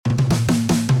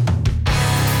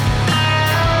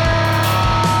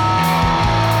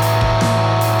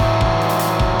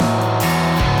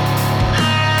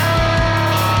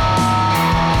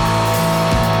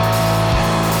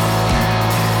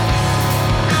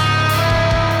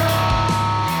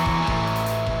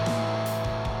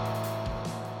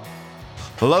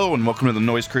Hello and welcome to the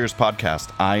Noise Creators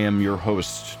Podcast. I am your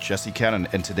host, Jesse Cannon,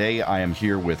 and today I am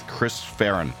here with Chris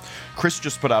Farren. Chris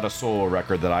just put out a solo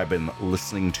record that I've been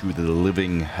listening to the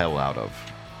living hell out of.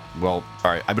 Well,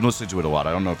 all right, I've been listening to it a lot.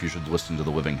 I don't know if you should listen to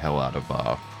the living hell out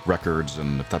of records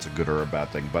and if that's a good or a bad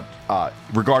thing. But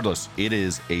regardless, it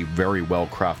is a very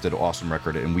well-crafted, awesome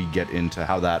record, and we get into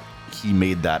how he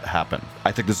made that happen.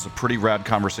 I think this is a pretty rad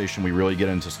conversation. We really get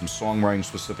into some songwriting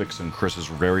specifics, and Chris is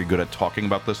very good at talking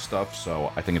about this stuff, so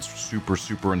I think it's super,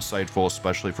 super insightful,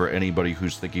 especially for anybody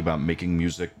who's thinking about making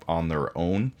music on their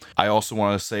own. I also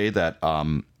want to say that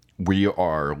we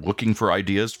are looking for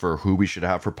ideas for who we should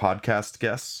have for podcast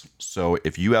guests, so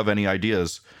if you have any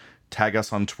ideas, tag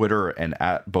us on Twitter and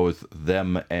at both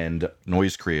them and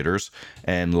Noise Creators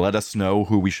and let us know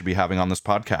who we should be having on this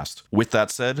podcast. With that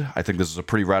said, I think this is a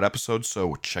pretty rad episode,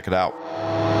 so check it out.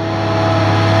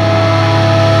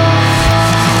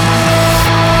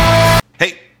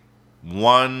 Hey,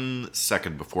 1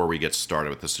 second before we get started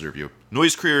with this interview.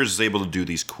 Noise Creators is able to do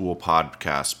these cool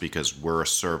podcasts because we're a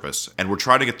service, and we're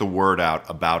trying to get the word out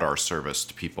about our service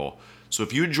to people. So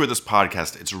if you enjoy this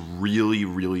podcast, it's really,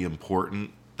 really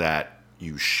important that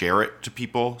you share it to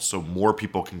people so more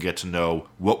people can get to know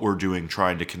what we're doing,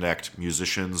 trying to connect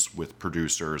musicians with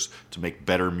producers to make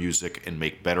better music and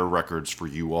make better records for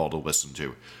you all to listen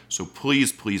to. So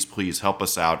please, please, please help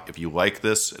us out. If you like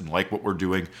this and like what we're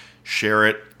doing, share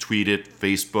it, tweet it,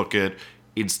 Facebook it,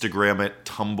 Instagram it,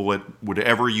 Tumblr it,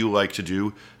 whatever you like to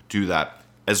do, do that.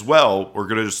 As well, we're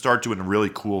going to start doing a really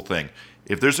cool thing.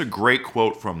 If there's a great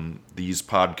quote from these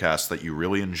podcasts that you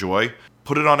really enjoy,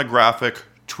 put it on a graphic,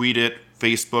 tweet it,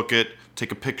 Facebook it, take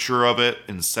a picture of it,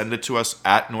 and send it to us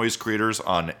at Noise Creators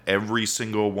on every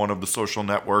single one of the social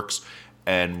networks.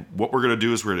 And what we're going to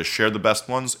do is we're going to share the best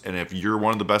ones. And if you're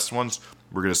one of the best ones,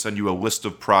 we're going to send you a list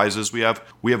of prizes we have.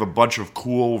 We have a bunch of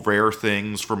cool, rare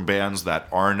things from bands that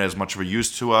aren't as much of a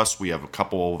use to us. We have a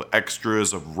couple of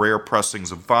extras of rare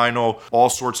pressings of vinyl, all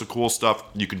sorts of cool stuff.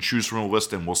 You can choose from a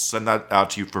list, and we'll send that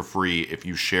out to you for free if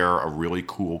you share a really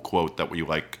cool quote that we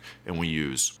like and we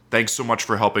use. Thanks so much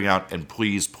for helping out, and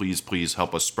please, please, please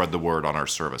help us spread the word on our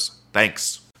service.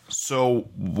 Thanks. So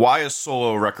why a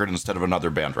solo record instead of another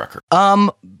band record?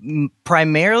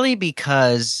 Primarily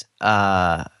because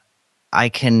I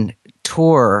can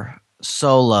tour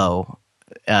solo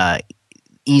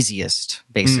easiest,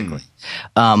 basically.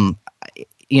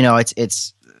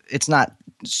 It's not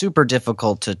super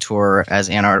difficult to tour as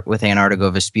with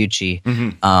Antarctigo Vespucci,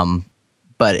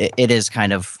 but it is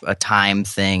kind of a time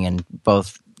thing, and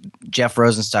both Jeff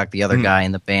Rosenstock, the other guy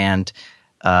in the band,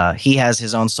 he has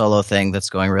his own solo thing that's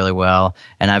going really well,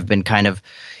 and I've been kind of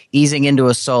easing into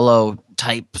a solo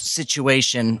type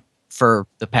situation for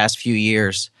the past few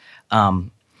years.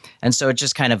 And so it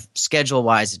just kind of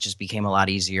schedule-wise, it just became a lot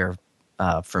easier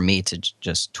for me to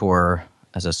just tour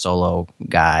as a solo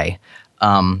guy.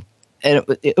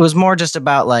 It was more just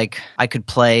about, like, I could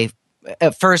play...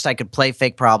 At first, I could play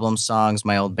Fake Problems songs,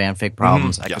 my old band Fake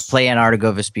Problems. I could play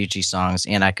Antarctigo Vespucci songs,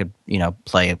 and I could,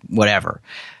 play whatever.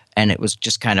 And it was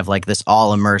just kind of like this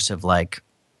all-immersive, like,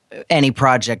 any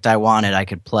project I wanted, I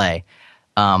could play.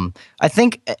 I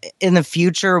think in the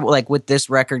future, like with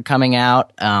this record coming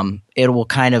out, it will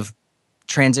kind of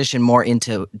transition more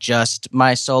into just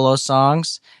my solo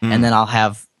songs, and then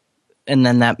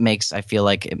I feel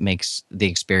like it makes the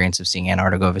experience of seeing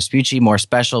Antarctigo Vespucci more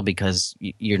special because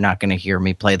you're not going to hear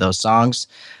me play those songs.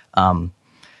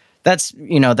 That's,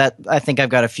 that I think I've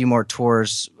got a few more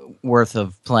tours worth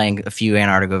of playing a few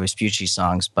Antarctigo Vespucci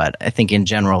songs, but I think in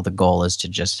general, the goal is to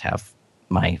just have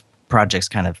my projects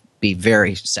kind of be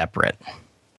very separate.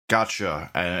 Gotcha.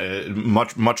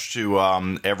 Much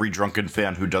to every drunken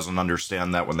fan who doesn't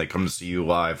understand that when they come to see you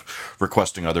live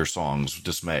requesting other songs,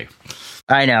 dismay.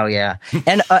 I know, yeah.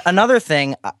 And another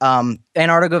thing,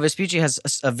 Antarctigo Vespucci has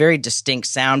a very distinct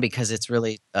sound because it's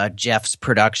really Jeff's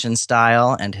production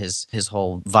style and his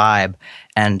whole vibe.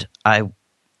 And I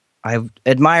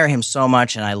admire him so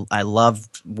much, and I love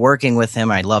working with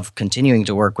him. I love continuing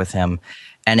to work with him.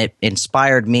 And it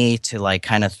inspired me to like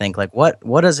kind of think like,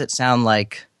 what does it sound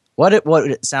like? What would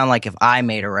it sound like if I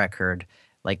made a record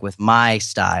like with my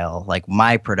style, like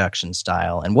my production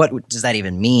style, and what does that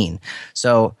even mean?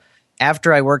 So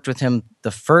after I worked with him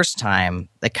the first time,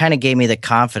 that kind of gave me the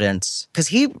confidence because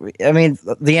the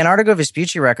Antarctigo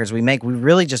Vespucci records we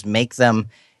really just make them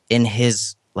in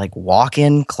his like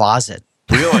walk-in closet.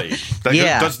 Really?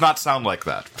 That does not sound like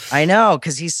that. I know,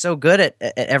 because he's so good at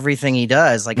everything he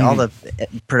does, like all the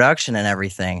production and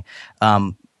everything.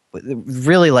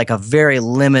 Really, like a very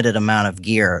limited amount of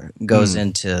gear goes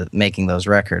into making those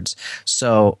records.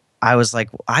 So I was like,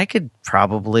 I could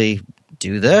probably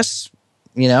do this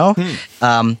you know?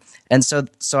 And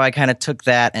so I kind of took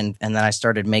that and then I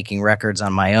started making records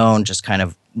on my own, just kind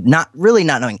of not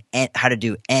knowing how to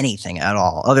do anything at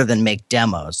all other than make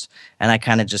demos. And I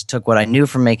kind of just took what I knew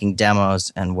from making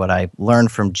demos and what I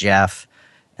learned from Jeff,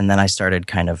 and then I started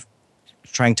kind of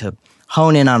trying to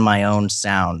hone in on my own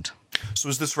sound. So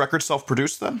is this record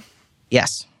self-produced then?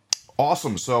 Yes.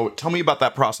 Awesome. So tell me about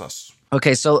that process.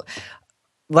 Okay, so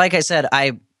like I said,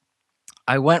 I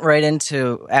went right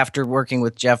into, after working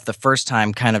with Jeff the first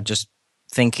time, kind of just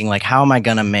thinking like, how am I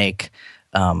going to make,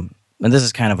 and this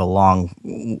is kind of a long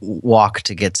walk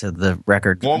to get to the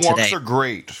record Long today. walks are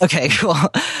great. Okay, cool.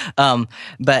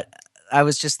 But I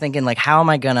was just thinking like, what am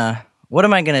I going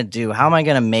to do? How am I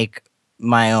going to make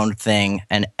my own thing?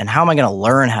 And how am I going to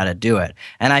learn how to do it?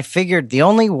 And I figured the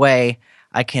only way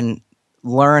I can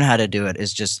learn how to do it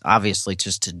is just obviously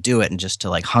just to do it and just to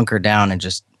like hunker down and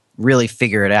just really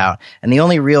figure it out. And the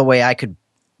only real way I could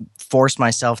force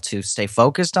myself to stay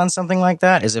focused on something like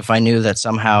that is if I knew that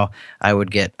somehow I would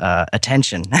get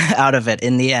attention out of it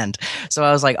in the end. So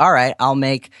I was like, all right, I'll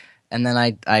make, and then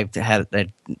I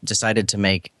decided to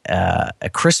make a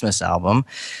Christmas album,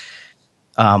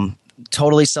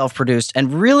 totally self-produced.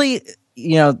 And really,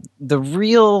 you know, the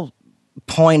real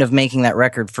point of making that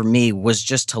record for me was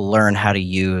just to learn how to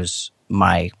use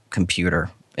my computer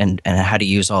and how to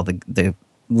use all the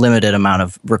limited amount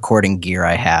of recording gear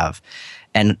I have.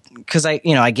 And because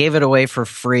I gave it away for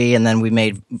free, and then we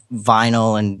made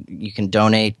vinyl and you can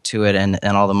donate to it and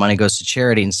all the money goes to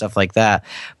charity and stuff like that.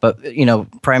 But, you know,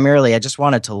 primarily I just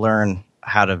wanted to learn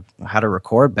how to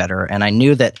record better. And I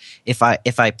knew that if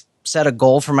I set a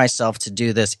goal for myself to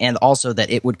do this and also that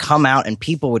it would come out and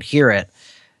people would hear it,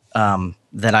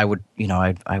 that I would, you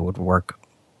know, I would work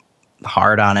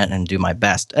hard on it and do my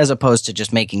best, as opposed to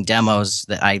just making demos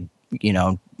that I, you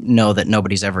know that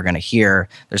nobody's ever going to hear.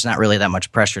 There's not really that much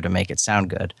pressure to make it sound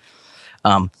good.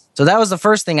 So that was the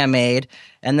first thing I made,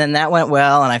 and then that went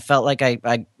well, and I felt like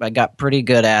I got pretty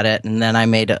good at it. And then I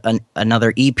made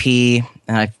another EP,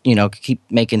 and I, you know, keep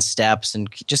making steps and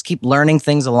just keep learning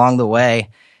things along the way.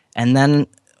 And then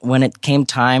when it came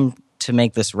time to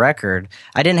make this record,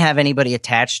 I didn't have anybody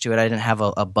attached to it. I didn't have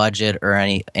a budget or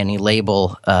any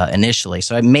label initially.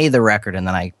 So I made the record and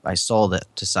then I sold it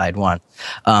to Side One.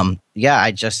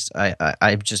 I just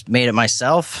made it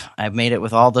myself. I've made it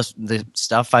with all the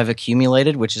stuff I've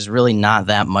accumulated, which is really not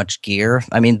that much gear.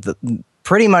 I mean,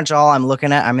 pretty much all I'm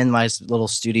looking at, I'm in my little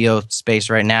studio space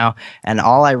right now, and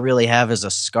all I really have is a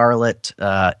Scarlett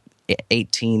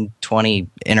 1820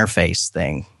 interface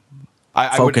thing.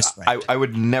 I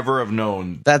would never have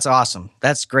known. That's awesome.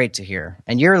 That's great to hear.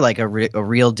 And you're like a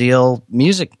real deal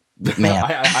music man.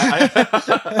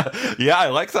 Yeah, I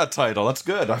like that title. That's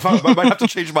good. I might have to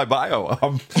change my bio.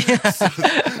 No.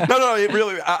 It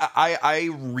really. I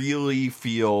really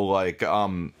feel like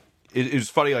it was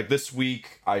funny. Like this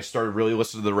week, I started really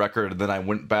listening to the record, and then I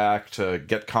went back to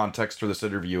get context for this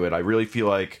interview, and I really feel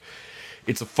like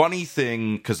it's a funny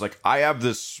thing because like I've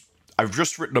just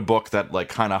written a book that like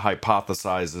kind of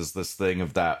hypothesizes this thing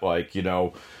of that, like, you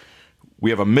know, we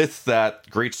have a myth that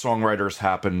great songwriters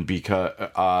happen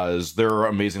because they're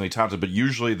amazingly talented, but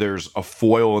usually there's a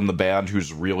foil in the band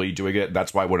who's really doing it. And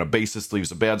that's why when a bassist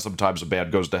leaves a band, sometimes a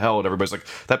band goes to hell and everybody's like,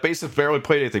 that bassist barely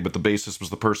played anything, but the bassist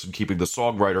was the person keeping the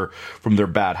songwriter from their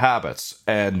bad habits.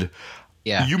 And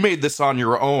yeah, you made this on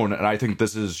your own, and I think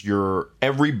this is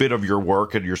every bit of your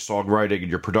work and your songwriting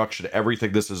and your production,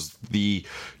 everything. This is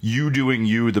you doing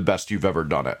you the best you've ever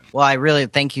done it. Well, I really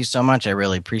thank you so much. I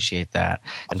really appreciate that.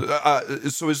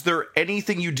 So, is there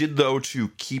anything you did though to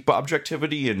keep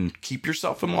objectivity and keep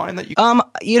yourself in line that you?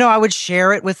 You know, I would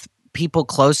share it with people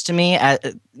close to me,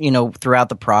 throughout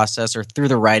the process or through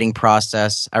the writing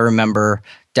process. I remember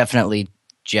definitely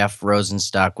Jeff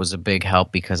Rosenstock was a big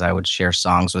help because I would share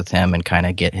songs with him and kind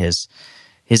of get his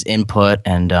input.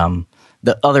 And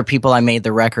the other people I made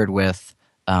the record with,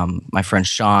 my friend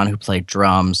Sean, who played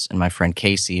drums, and my friend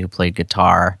Casey, who played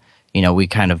guitar, you know, we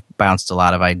kind of bounced a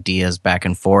lot of ideas back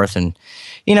and forth. And,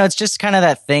 you know, it's just kind of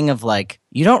that thing of like,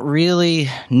 you don't really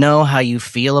know how you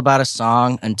feel about a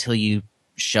song until you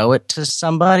show it to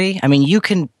somebody. I mean,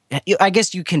 I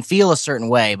guess you can feel a certain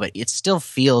way, but it still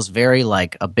feels very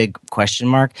like a big question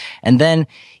mark. And then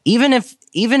even if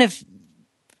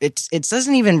it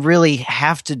doesn't even really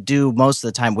have to do most of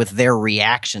the time with their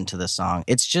reaction to the song.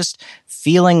 It's just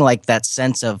feeling like that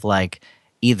sense of like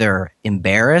either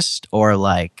embarrassed or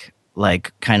like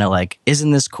like kind of like,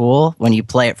 isn't this cool, when you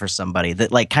play it for somebody, that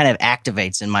like kind of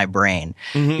activates in my brain,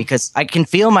 because I can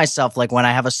feel myself like when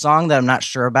I have a song that I'm not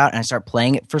sure about and I start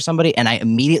playing it for somebody and I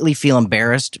immediately feel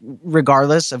embarrassed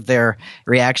regardless of their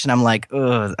reaction. I'm like,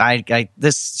 ugh,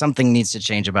 this, something needs to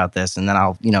change about this, and then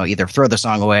I'll, either throw the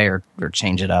song away or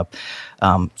change it up.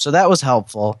 So that was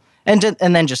helpful. And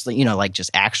then just, like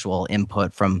just actual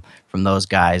input from those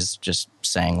guys, just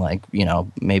saying like,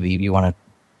 maybe you want to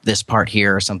this part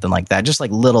here or something like that. Just like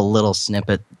little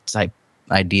snippet type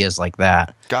ideas like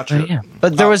that. Gotcha. But, yeah.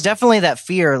 But there was definitely that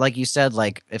fear, like you said,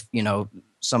 like if,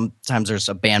 sometimes there's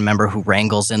a band member who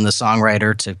wrangles in the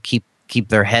songwriter to keep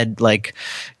their head like,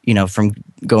 from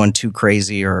going too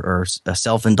crazy or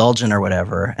self-indulgent or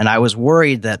whatever. And I was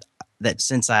worried that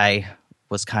since I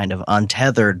was kind of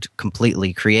untethered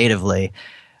completely creatively,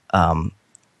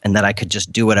 and that I could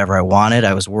just do whatever I wanted,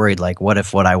 I was worried, like, what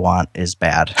if what I want is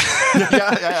bad?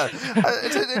 yeah.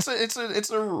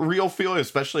 It's a real feeling,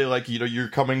 especially like, you're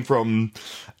coming from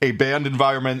a band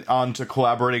environment onto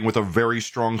collaborating with a very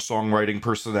strong songwriting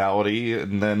personality,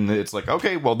 and then it's like,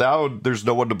 okay, well, now there's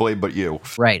no one to blame but you.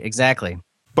 Right, exactly.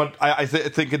 But I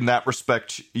think in that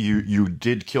respect, you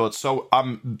did kill it. So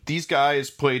these guys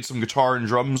played some guitar and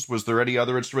drums. Was there any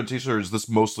other instrumentation, or is this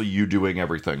mostly you doing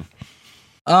everything?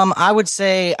 I would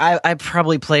say I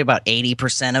probably play about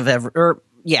 80% of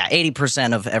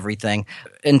 80% of everything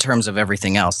in terms of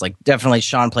everything else. Like definitely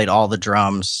Sean played all the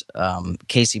drums.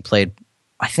 Casey played,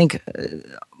 I think,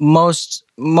 most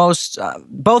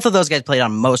both of those guys played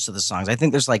on most of the songs. I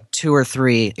think there's like 2 or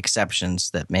 3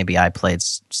 exceptions that maybe I played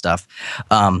stuff.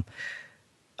 And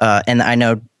I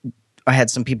know I had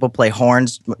some people play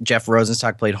horns. Jeff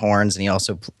Rosenstock played horns, and he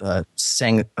also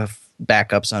sang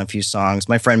backups on a few songs.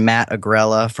 My friend Matt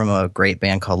Agrella from a great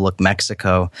band called Look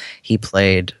Mexico, he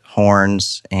played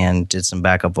horns and did some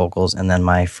backup vocals. And then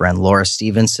my friend Laura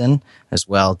Stevenson as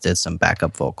well did some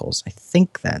backup vocals. I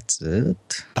think that's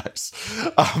it. Nice.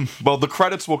 Well, the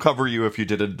credits will cover you if you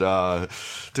didn't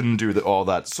do all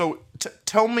that. So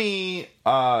tell me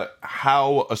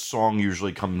how a song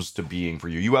usually comes to being for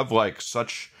you. You have like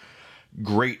such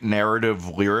great narrative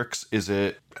lyrics.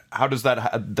 How does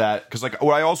that because like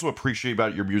what I also appreciate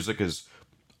about your music is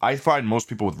I find most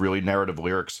people with really narrative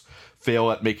lyrics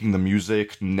fail at making the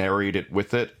music narrate it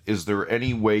with it. Is there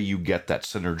any way you get that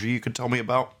synergy you could tell me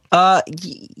about?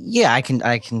 Yeah, I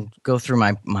can go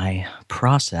through my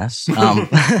process.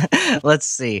 Let's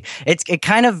see. It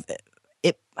kind of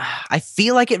I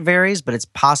feel like it varies, but it's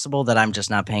possible that I'm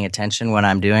just not paying attention when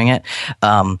I'm doing it.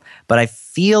 But I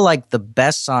feel like the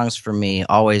best songs for me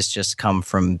always just come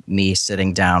from me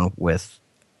sitting down with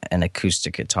an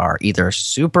acoustic guitar, either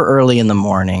super early in the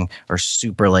morning or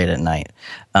super late at night.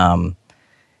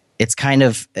 It's kind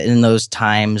of in those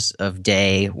times of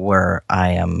day where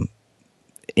I am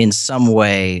in some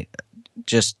way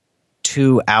just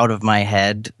too out of my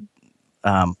head,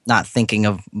 not thinking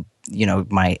of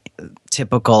my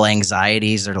typical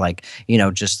anxieties, or like,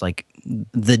 just like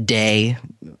the day,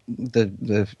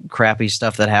 the crappy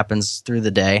stuff that happens through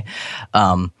the day.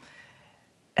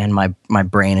 And my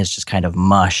brain is just kind of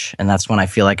mush. And that's when I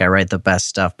feel like I write the best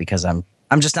stuff, because I'm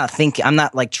just not thinking, I'm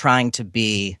not like trying to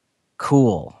be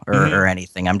cool or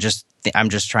anything. I'm just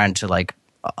trying to like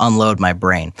unload my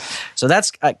brain. So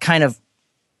that's kind of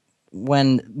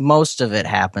when most of it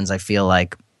happens, I feel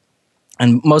like.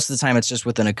 And most of the time it's just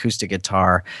with an acoustic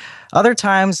guitar. Other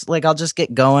times, like I'll just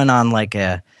get going on like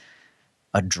a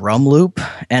drum loop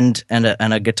and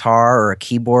a guitar or a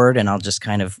keyboard, and I'll just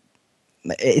kind of.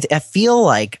 I feel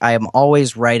like I am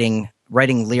always writing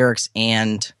lyrics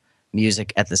and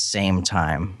music at the same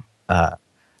time.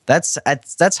 That's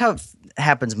how it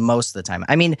happens most of the time.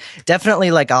 I mean, definitely,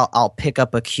 like I'll pick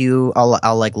up a cue.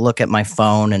 I'll like look at my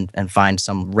phone and find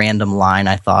some random line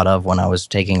I thought of when I was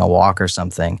taking a walk or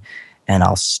something. And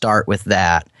I'll start with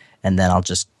that, and then I'll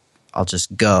just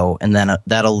go, and then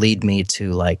that'll lead me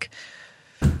to like,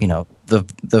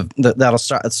 that'll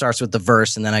start. It starts with the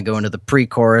verse, and then I go into the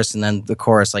pre-chorus, and then the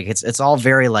chorus. Like it's all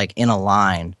very like in a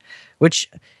line, which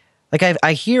like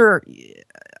I hear.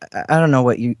 I don't know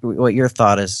what your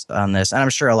thought is on this, and I'm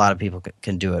sure a lot of people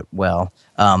can do it well.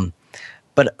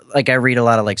 But like I read a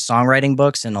lot of like songwriting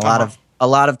books, and a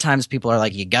lot of times people are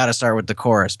like, you got to start with the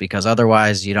chorus because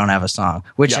otherwise you don't have a song,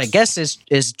 which I guess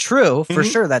is true for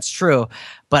sure. That's true.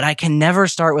 But I can never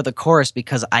start with a chorus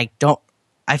because I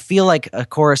feel like a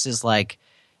chorus is like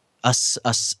a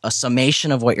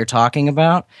summation of what you're talking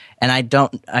about. And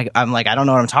I'm like, I don't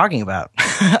know what I'm talking about.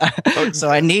 So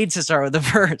I need to start with the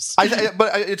verse.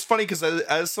 But it's funny because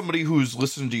as somebody who's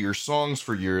listened to your songs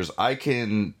for years, I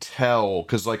can tell,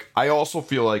 because like I also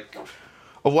feel like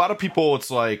a lot of people, it's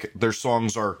like their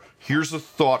songs are, here's a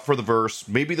thought for the verse.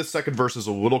 Maybe the second verse is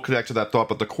a little connected to that thought,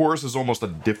 but the chorus is almost a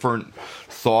different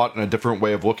thought and a different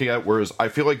way of looking at it. Whereas I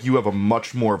feel like you have a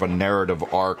much more of a narrative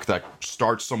arc that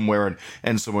starts somewhere and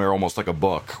ends somewhere, almost like a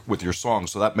book with your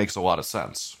songs. So that makes a lot of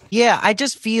sense. Yeah, I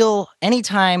just feel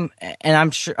anytime, and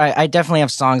I'm sure I definitely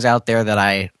have songs out there that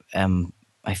I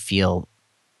feel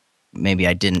maybe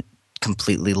I didn't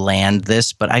completely land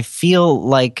this, but I feel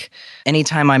like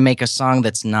anytime I make a song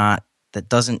that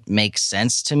doesn't make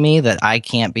sense to me, that I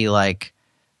can't be like,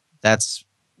 that's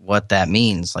what that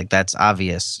means. Like, that's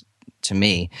obvious to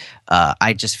me.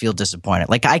 I just feel disappointed.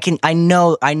 Like I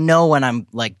know when I'm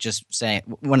like just saying,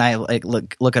 when I like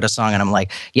look at a song and I'm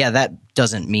like, yeah, that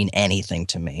doesn't mean anything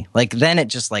to me. Like then it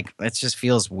just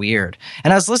feels weird.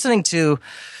 And I was listening to,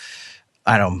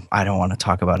 I don't want to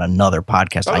talk about another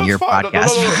podcast on your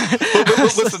podcast. No.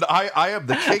 Listen, I am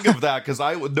the king of that because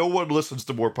no one listens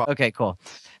to more podcasts. Okay, cool.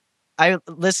 I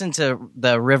listened to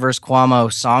the Rivers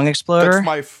Cuomo Song Exploder. That's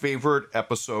my favorite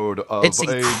episode of it's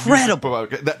incredible.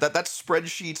 That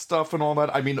spreadsheet stuff and all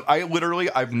that. I mean,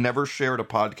 I've never shared a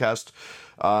podcast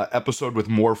episode with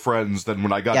more friends than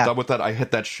when I got done with that. I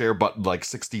hit that share button like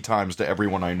 60 times to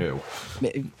everyone I knew.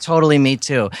 Totally, me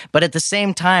too. But at the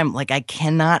same time, like I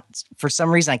cannot, for some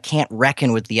reason, I can't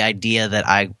reckon with the idea that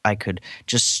I could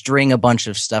just string a bunch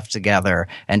of stuff together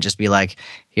and just be like,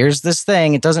 here's this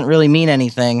thing. It doesn't really mean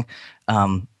anything.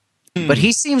 But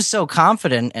he seems so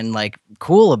confident and like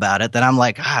cool about it that I'm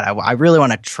like, God, I really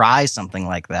want to try something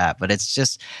like that. But it's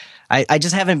just, I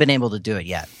just haven't been able to do it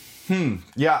yet.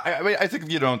 Yeah, I mean, I think,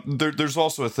 there's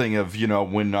also a thing of,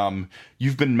 when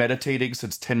you've been meditating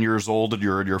since 10 years old and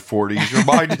you're in your 40s, your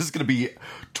mind is going to be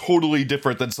totally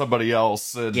different than somebody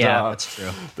else. And, that's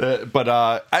true. But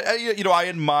I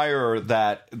admire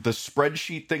that the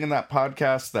spreadsheet thing in that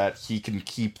podcast, that he can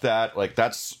keep that. Like,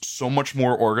 that's so much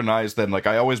more organized than, like,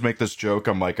 I always make this joke.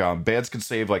 I'm like, bands can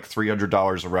save like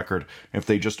 $300 a record if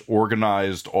they just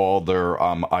organized all their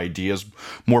ideas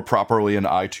more properly in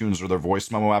iTunes or their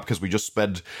voice memo app, because we just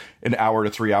spend an hour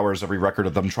to 3 hours every record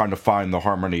of them trying to find the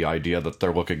harmony idea that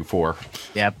they're looking for.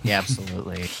 Yep, yeah,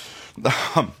 absolutely.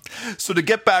 So to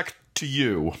get back to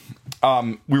you,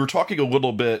 we were talking a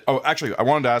little bit. Oh, actually, I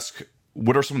wanted to ask,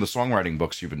 what are some of the songwriting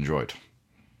books you've enjoyed?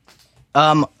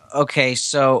 Okay,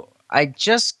 so I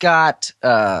just got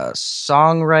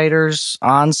Songwriters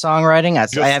on Songwriting.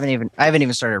 I haven't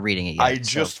even started reading it yet. I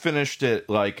just finished it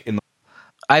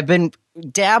I've been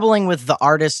dabbling with The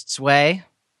Artist's Way.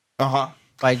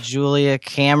 By Julia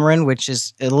Cameron, which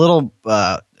is a little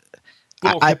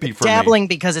hippie for dabbling me.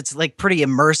 Because it's like pretty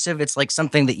immersive. It's like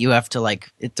something that you have to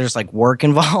there's like work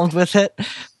involved with it.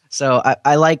 So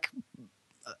I like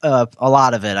a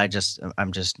lot of it.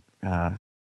 I'm just.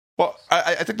 Well,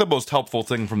 I think the most helpful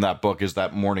thing from that book is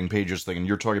that morning pages thing, and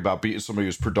you're talking about being somebody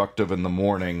who's productive in the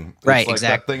morning. It's right, like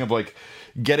exactly. That thing of like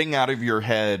getting out of your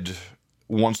head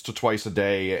once to twice a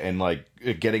day and like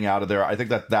getting out of there. I think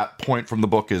that point from the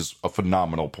book is a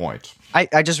phenomenal point.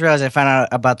 I just realized I found out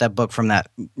about that book from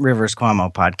that Rivers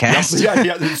Cuomo podcast.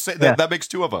 Yeah. That makes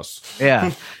two of us.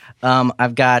 Yeah.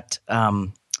 I've got,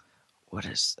 what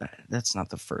is that? That's not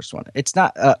the first one. It's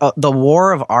not, The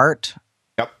War of Art.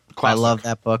 Yep. Classic. I love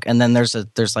that book. And then there's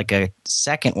like a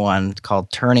second one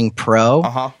called Turning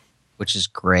Pro, which is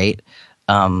great.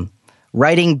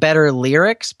 Writing Better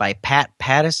Lyrics by Pat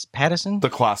Pattison. The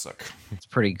classic. It's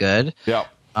pretty good. Yeah.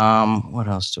 What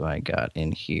else do I got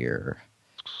in here?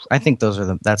 I think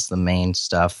that's the main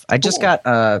stuff. I just got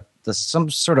some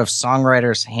sort of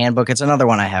songwriter's handbook. It's another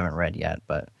one I haven't read yet,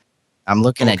 but I'm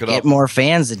looking at Get More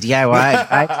Fans, the DIY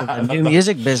guide to the new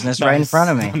music business right in front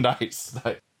of me. Nice.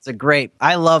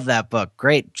 I love that book.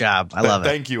 Great job. I love it.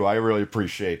 Thank you. I really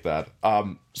appreciate that.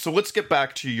 So let's get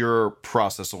back to your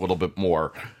process a little bit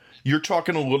more. You're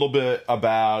talking a little bit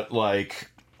about, like,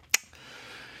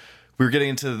 we were getting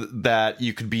into that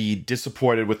you could be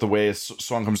disappointed with the way a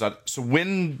song comes out. So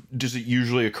when does it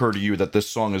usually occur to you that this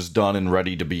song is done and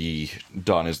ready to be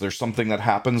done? Is there something that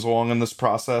happens along in this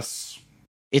process?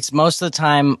 It's most of the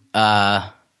time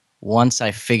once I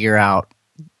figure out,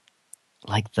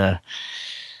 like, the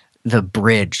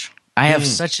bridge. I have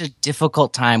such a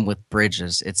difficult time with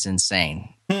bridges. It's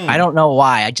insane. I don't know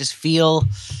why. I just feel...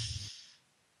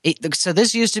 So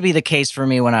this used to be the case for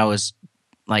me when I was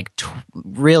like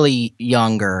really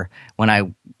younger, when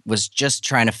I was just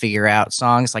trying to figure out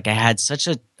songs. Like I had such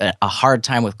a hard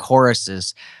time with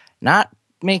choruses, not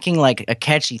making like a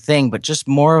catchy thing, but just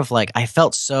more of like, I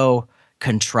felt so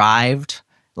contrived,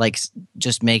 like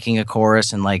just making a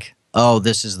chorus and like, oh,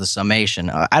 this is the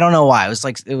summation. I don't know why.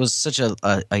 It was such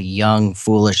a young,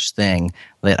 foolish thing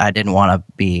that I didn't want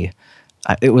to be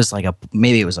it was like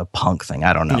maybe it was a punk thing.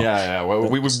 I don't know. Yeah. Well,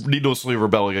 we would needlessly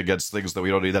rebelling against things that we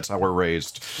don't need. That's how we're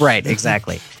raised. Right,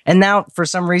 exactly. And now, for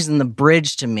some reason, the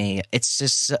bridge to me, it's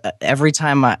just every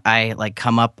time I like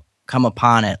come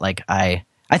upon it, like I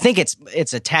think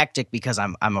it's a tactic because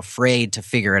I'm afraid to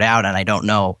figure it out and I don't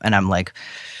know, and I'm like,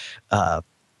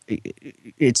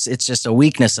 it's just a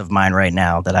weakness of mine right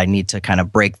now that I need to kind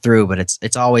of break through. But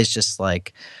it's always just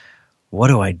like, what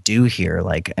do I do here?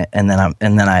 Like, and then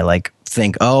I like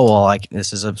think, oh well, like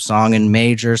this is a song in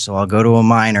major, so I'll go to a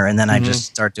minor, and then I just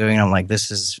start doing it. I'm like,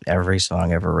 this is every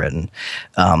song ever written,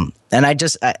 and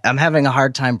I'm having a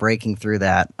hard time breaking through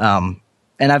that. And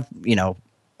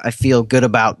I feel good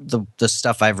about the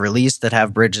stuff I've released that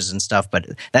have bridges and stuff, but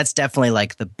that's definitely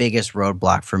like the biggest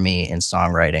roadblock for me in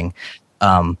songwriting.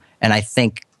 And I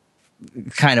think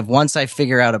kind of once I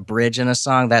figure out a bridge in a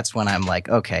song, that's when I'm like,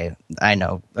 okay, I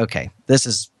know, okay, this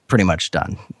is pretty much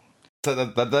done.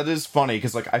 That is funny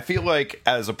because like I feel like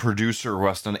as a producer who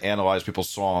has to analyze people's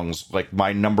songs, like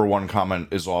my number one comment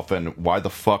is often, why the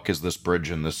fuck is this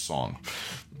bridge in this song?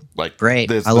 Like, great,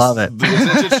 I love it.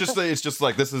 It's just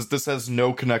like this has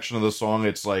no connection to the song.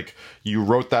 It's like you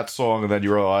wrote that song and then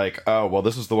you were like, oh well,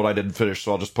 this is the one I didn't finish,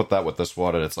 so I'll just put that with this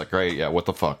one. And it's like, great, yeah, what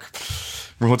the fuck?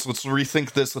 Let's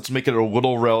rethink this. Let's make it a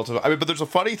little relative. I mean, but there's a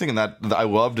funny thing that I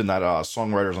loved in that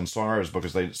Songwriters on Songwriters book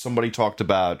is somebody talked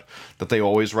about that they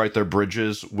always write their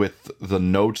bridges with the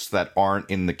notes that aren't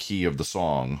in the key of the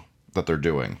song that they're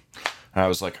doing. And I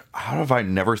was like, how have I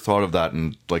never thought of that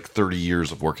in like 30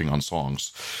 years of working on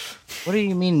songs? What do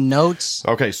you mean notes?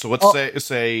 Okay, so let's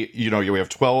say we have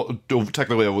 12.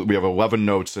 Technically, we have 11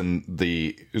 notes in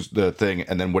the thing,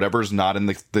 and then whatever's not in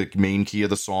the main key of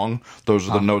the song, those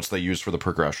are the notes they use for the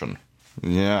progression.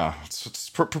 Yeah,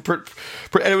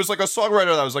 and it was like a songwriter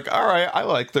that I was like, all right, I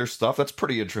like their stuff. That's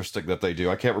pretty interesting that they do.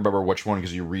 I can't remember which one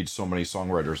because you read so many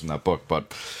songwriters in that book, but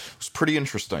it was pretty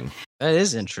interesting. That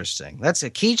is interesting. That's a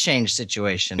key change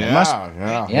situation. Yeah,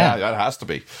 that has to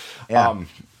be. Yeah.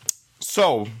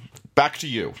 So back to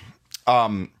you.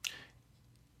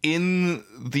 In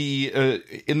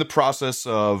the process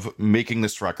of making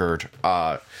this record,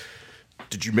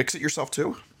 did you mix it yourself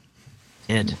too?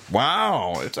 Did.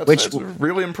 Wow, that's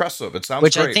really impressive. It sounds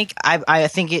which great. I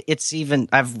think it's even,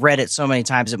 I've read it so many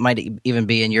times it might even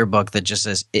be in your book that just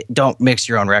says don't mix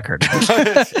your own record.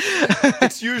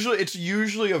 It's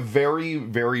usually a very,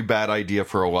 very bad idea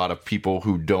for a lot of people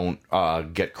who don't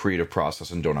get creative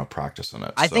process and don't have practice in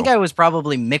it. I think I was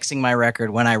probably mixing my record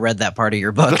when I read that part of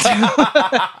your book.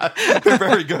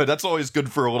 Very good. That's always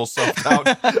good for a little self-doubt.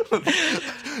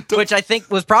 Which I think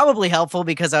was probably helpful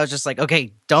because I was just like,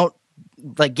 okay, don't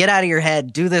like get out of your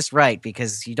head, do this right,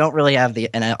 because you don't really have the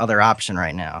other option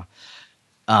right now.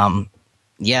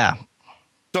 Yeah.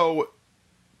 So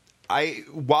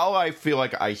while I feel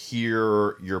like I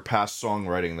hear your past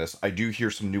songwriting this, I do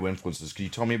hear some new influences. Can you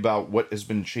tell me about what has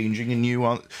been changing in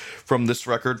you from this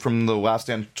record, from the last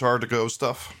Antarctigo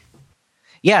stuff?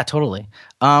 Yeah, totally.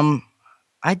 I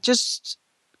just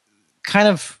kind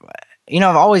of,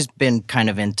 I've always been kind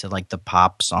of into like the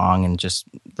pop song and just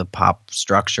the pop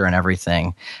structure and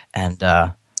everything. And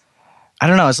I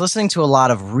don't know, I was listening to a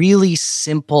lot of really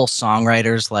simple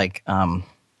songwriters like, and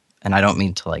I don't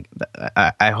mean to like,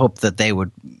 I hope that they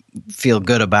would feel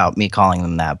good about me calling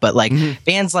them that, but like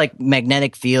bands like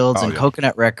Magnetic Fields and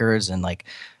Coconut Records and like,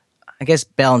 I guess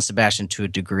Belle and Sebastian to a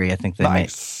degree. I think they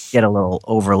might get a little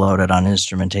overloaded on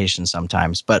instrumentation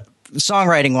sometimes, but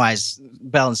songwriting wise,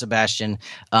 Belle and Sebastian,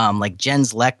 like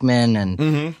Jens Lekman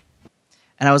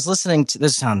and I was listening to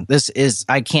this sound.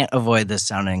 I can't avoid this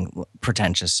sounding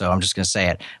pretentious, so I'm just going to say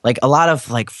it. Like a lot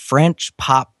of like French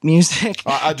pop music.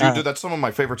 I do. That's some of my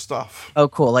favorite stuff. Oh,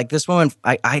 cool. Like this woman,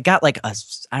 I got like an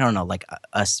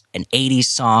 80s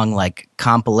song, like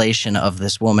compilation of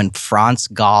this woman, France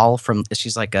Gall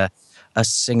she's like a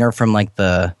singer from like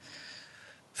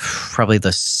probably the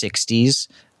 60s.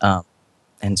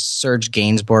 And Serge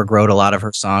Gainsbourg wrote a lot of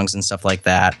her songs and stuff like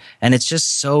that, and it's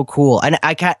just so cool. And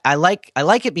I like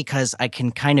it because I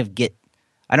can kind of get.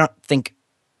 I don't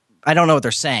know what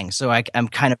they're saying, so I'm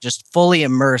kind of just fully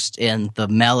immersed in the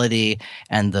melody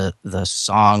and the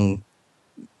song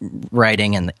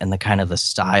writing and the kind of the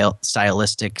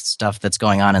stylistic stuff that's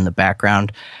going on in the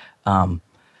background.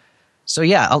 So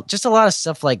yeah, just a lot of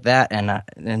stuff like that,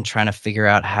 and trying to figure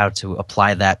out how to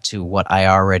apply that to what I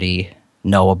already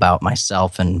know about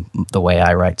myself and the way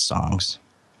I write songs.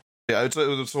 Yeah, it's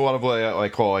a lot of what I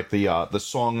call like the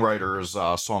songwriters,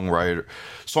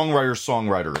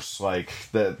 like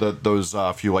those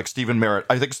few like Stephen Merritt.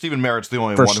 I think Stephen Merritt's the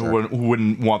only one who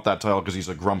wouldn't want that title because he's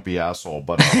a grumpy asshole.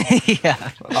 But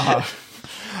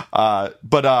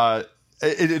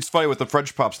It's funny with the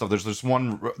French pop stuff. There's this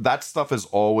one that stuff has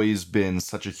always been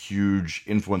such a huge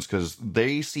influence because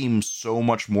they seem so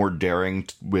much more daring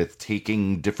with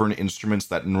taking different instruments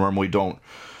that normally don't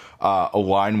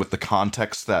align with the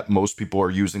context that most people are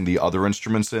using the other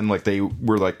instruments in. Like they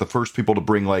were like the first people to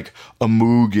bring like a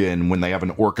moog in when they have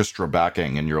an orchestra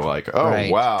backing, and you're like, oh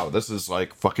Right. wow, this is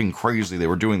like fucking crazy. They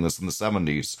were doing this in the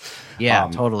 70s. Yeah,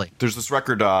 totally. There's this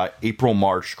record, April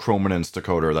March, Chrominance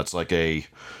Decoder. That's like a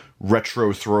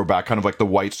retro throwback, kind of like the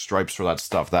White Stripes for that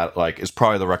stuff. That like is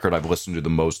probably the record I've listened to the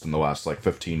most in the last like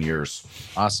 15 years.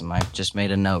 Awesome. I just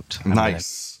made a note.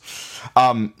 Nice.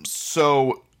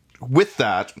 So with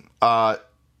that,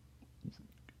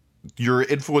 your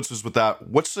influences with that,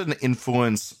 what's an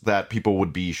influence that people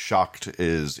would be shocked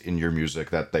is in your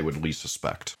music that they would least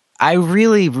suspect? I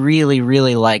really, really,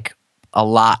 really like a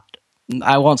lot.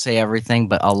 I won't say everything,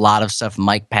 but a lot of stuff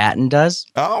Mike Patton does.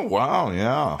 Oh, wow,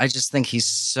 yeah. I just think he's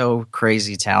so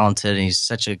crazy talented. And he's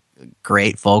such a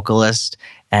great vocalist,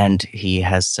 and he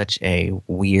has such a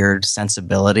weird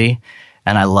sensibility,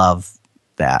 and I love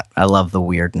that. I love the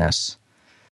weirdness.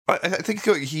 I think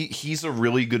he's a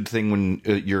really good thing when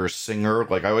you're a singer.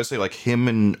 Like I always say, like him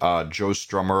and Joe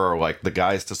Strummer are like the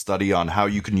guys to study on how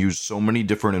you can use so many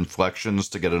different inflections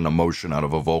to get an emotion out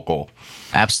of a vocal.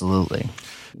 Absolutely.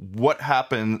 What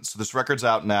happened? So this record's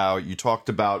out now. You talked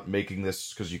about making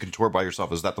this because you can tour by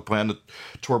yourself. Is that the plan, to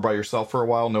tour by yourself for a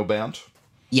while, no band?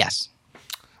 Yes.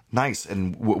 Nice.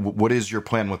 And what is your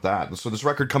plan with that? So this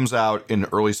record comes out in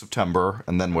early September,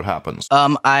 and then what happens?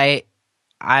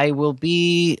 I will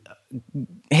be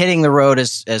hitting the road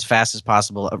as fast as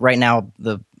possible. Right now,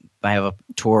 I have a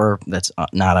tour that's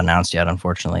not announced yet,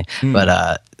 unfortunately,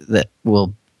 but that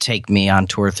will take me on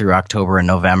tour through October and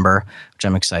November, which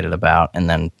I'm excited about. And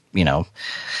then,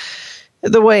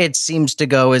 the way it seems to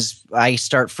go is I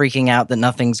start freaking out that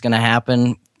nothing's going to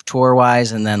happen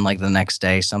tour-wise, and then like the next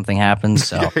day something happens.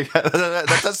 So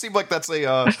that does seem like that's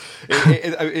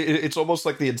it's almost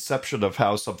like the inception of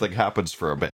how something happens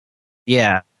for a bit.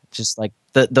 Yeah, just like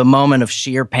the moment of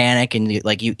sheer panic, and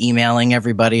you emailing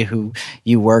everybody who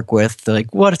you work with,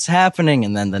 like, what's happening?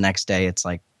 And then the next day it's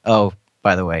like, oh,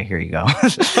 by the way, here you go.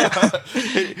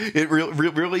 it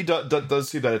really does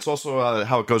see that. It's also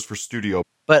how it goes for studio.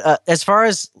 But as far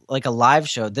as like a live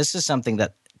show, this is something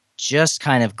that just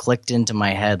kind of clicked into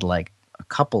my head like a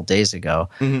couple days ago,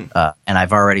 and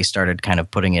I've already started kind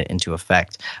of putting it into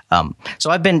effect.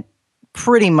 So I've been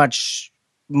pretty much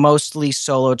mostly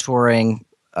solo touring,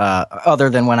 other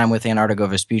than when I'm with Antarctigo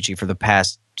Vespucci for the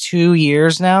past 2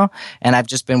 years now, and I've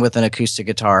just been with an acoustic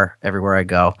guitar everywhere I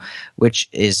go, which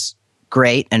is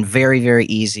great and very, very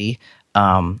easy.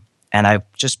 And I've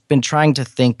just been trying to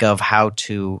think of how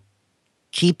to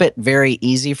keep it very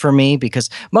easy for me, because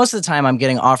most of the time I'm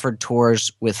getting offered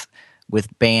tours with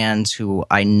bands who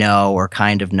I know or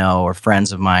kind of know or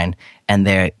friends of mine, and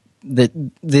the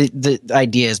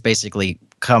idea is basically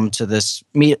come to this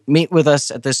meet with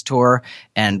us at this tour,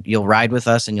 and you'll ride with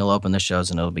us and you'll open the shows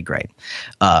and it'll be great,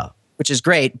 which is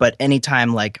great. But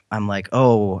anytime like I'm like,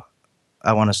 oh,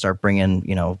 I want to start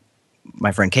bringing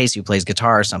my friend Casey who plays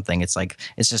guitar or something, it's like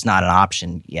it's just not an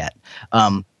option yet.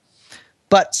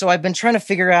 But so I've been trying to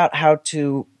figure out how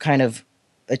to kind of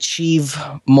achieve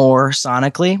more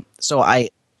sonically. So I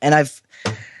kind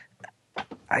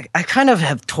of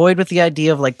have toyed with the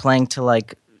idea of like playing to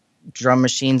like drum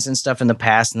machines and stuff in the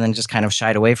past, and then just kind of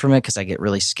shied away from it because I get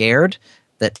really scared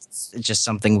that just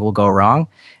something will go wrong.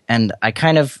 And I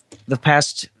kind of the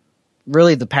past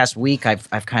week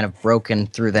I've kind of broken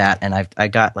through that, and I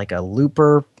got like a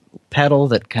looper pedal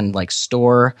that can like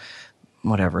store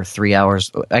whatever 3 hours.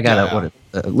 I got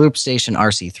a Loop Station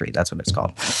RC3. That's what it's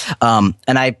called.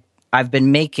 And I've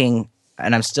been making,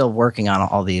 and I'm still working on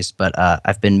all these, but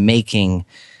I've been making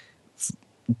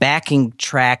backing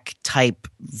track type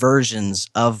versions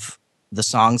of the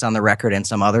songs on the record and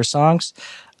some other songs.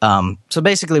 So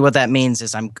basically, what that means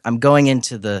is I'm going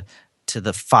into the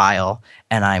file,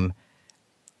 and I'm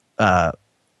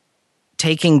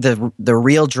taking the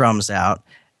real drums out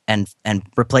and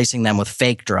replacing them with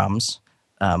fake drums.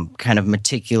 Kind of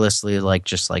meticulously, like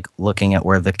just like looking at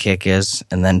where the kick is,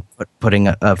 and then putting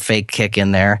a fake kick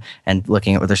in there, and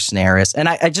looking at where the snare is. And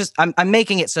I'm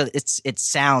making it so it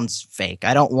sounds fake.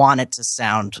 I don't want it to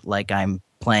sound like I'm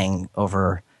playing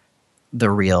over the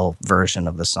real version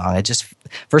of the song. It just,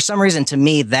 for some reason, to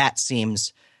me, that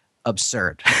seems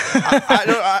absurd.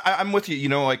 I'm with you.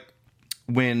 Like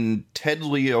when Ted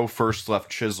Leo first left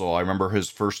Chisel, I remember his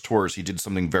first tours, he did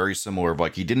something very similar.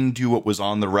 Like, he didn't do what was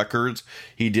on the records.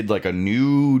 He did like a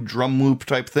new drum loop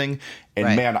type thing. And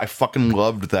Right. man, I fucking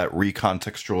loved that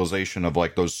recontextualization of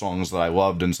like those songs that I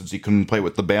loved. And since he couldn't play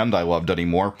with the band I loved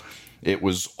anymore, it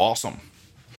was awesome.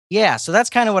 Yeah, so that's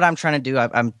kind of what I'm trying to do.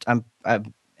 I'm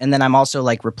and then I'm also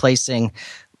like replacing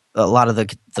a lot of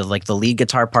the lead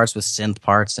guitar parts with synth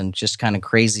parts and just kind of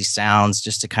crazy sounds,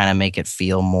 just to kind of make it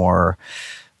feel more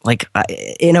like,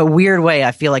 in a weird way,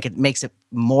 I feel like it makes it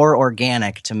more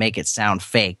organic to make it sound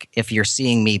fake if you're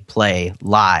seeing me play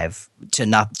live.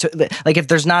 Like, if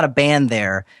there's not a band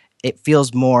there, it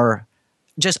feels more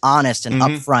just honest and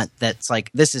upfront. That's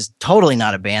like, this is totally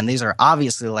not a band. These are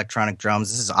obviously electronic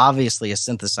drums. This is obviously a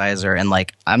synthesizer, and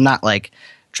like, I'm not like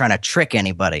trying to trick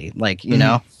anybody, like, you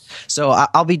know. So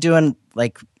I'll be doing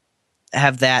like,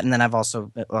 have that, and then I'll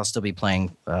still be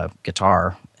playing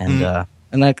guitar, and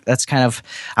that's kind of,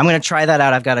 I'm going to try that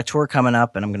out. I've got a tour coming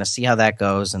up, and I'm going to see how that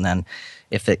goes, and then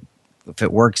if it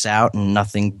works out and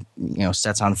nothing,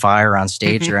 sets on fire on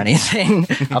stage or anything,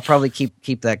 I'll probably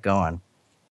keep that going.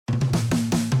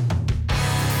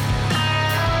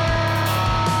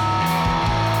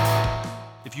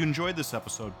 If you enjoyed this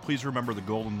episode, please remember the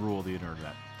golden rule of the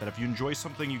internet, that if you enjoy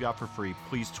something you got for free,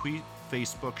 please tweet,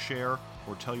 Facebook, share,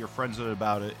 or tell your friends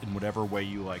about it in whatever way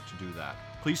you like to do that.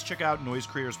 Please check out Noise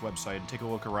Creator's website and take a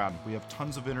look around. We have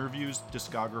tons of interviews,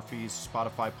 discographies,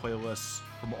 Spotify playlists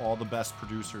from all the best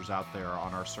producers out there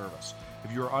on our service.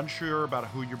 If you're unsure about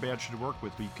who your band should work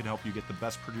with, we can help you get the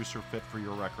best producer fit for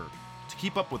your record. To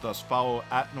keep up with us, follow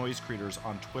 @Noise Creators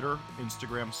on Twitter,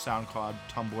 Instagram, SoundCloud,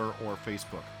 Tumblr, or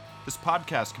Facebook. This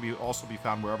podcast can also be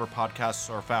found wherever podcasts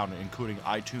are found, including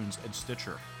iTunes and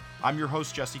Stitcher. I'm your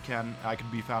host, Jesse Cannon. I can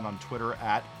be found on Twitter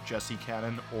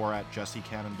 @JesseCannon or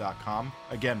 @JesseCannon.com.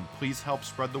 Again, please help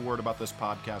spread the word about this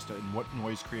podcast and what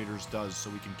Noise Creators does so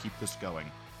we can keep this going.